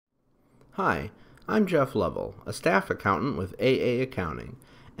Hi, I'm Jeff Lovell, a staff accountant with AA Accounting,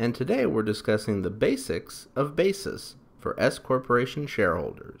 and today we're discussing the basics of basis for S Corporation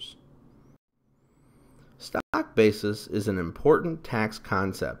shareholders. Stock basis is an important tax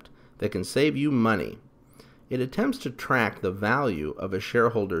concept that can save you money. It attempts to track the value of a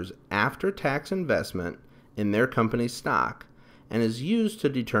shareholder's after-tax investment in their company's stock and is used to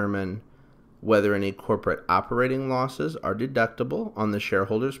determine whether any corporate operating losses are deductible on the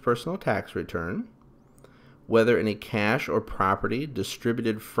shareholder's personal tax return, whether any cash or property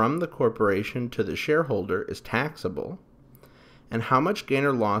distributed from the corporation to the shareholder is taxable, and how much gain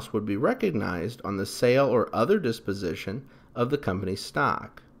or loss would be recognized on the sale or other disposition of the company's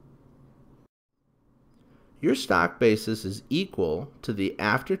stock. Your stock basis is equal to the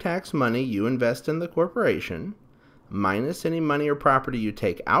after-tax money you invest in the corporation, minus any money or property you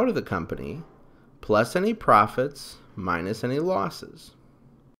take out of the company, plus any profits, minus any losses.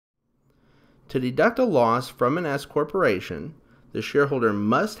 To deduct a loss from an S corporation, the shareholder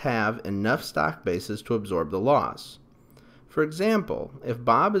must have enough stock basis to absorb the loss. For example, if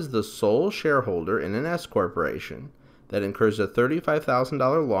Bob is the sole shareholder in an S corporation that incurs a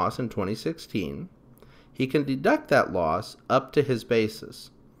 $35,000 loss in 2016, he can deduct that loss up to his basis.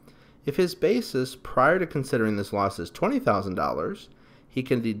 If his basis prior to considering this loss is $20,000, he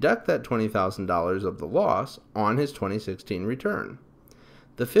can deduct that $20,000 of the loss on his 2016 return.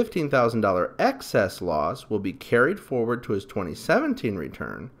 The $15,000 excess loss will be carried forward to his 2017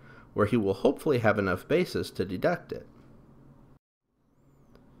 return, where he will hopefully have enough basis to deduct it.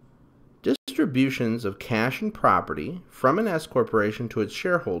 Distributions of cash and property from an S corporation to its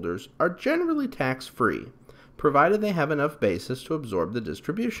shareholders are generally tax-free, provided they have enough basis to absorb the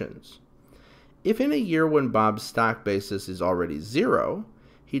distributions. If in a year when Bob's stock basis is already zero,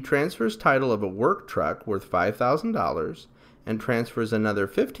 he transfers title of a work truck worth $5,000 and transfers another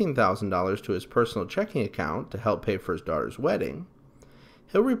 $15,000 to his personal checking account to help pay for his daughter's wedding,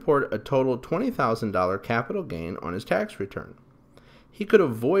 he'll report a total $20,000 capital gain on his tax return. He could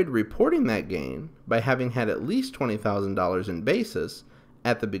avoid reporting that gain by having had at least $20,000 in basis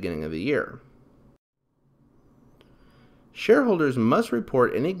at the beginning of the year. Shareholders must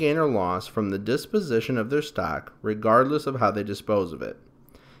report any gain or loss from the disposition of their stock, regardless of how they dispose of it.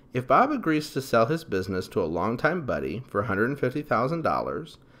 If Bob agrees to sell his business to a longtime buddy for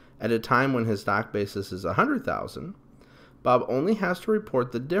 $150,000 at a time when his stock basis is $100,000, Bob only has to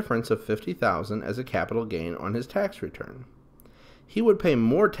report the difference of $50,000 as a capital gain on his tax return. He would pay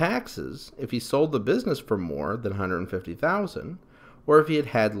more taxes if he sold the business for more than $150,000 or if he had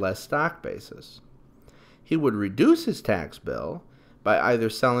had less stock basis. He would reduce his tax bill by either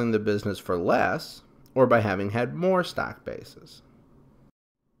selling the business for less or by having had more stock basis.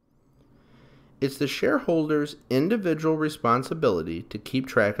 It's the shareholder's individual responsibility to keep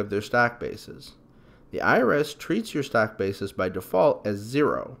track of their stock basis. The IRS treats your stock basis by default as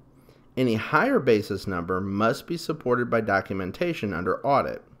zero. Any higher basis number must be supported by documentation under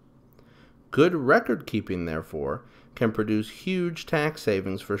audit. Good record keeping, therefore, can produce huge tax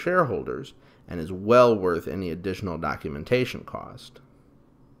savings for shareholders and is well worth any additional documentation cost.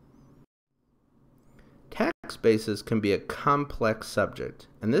 Tax basis can be a complex subject,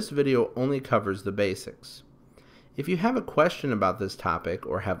 and this video only covers the basics. If you have a question about this topic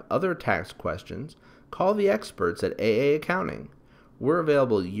or have other tax questions, call the experts at AA Accounting. We're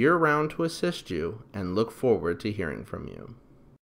available year-round to assist you and look forward to hearing from you.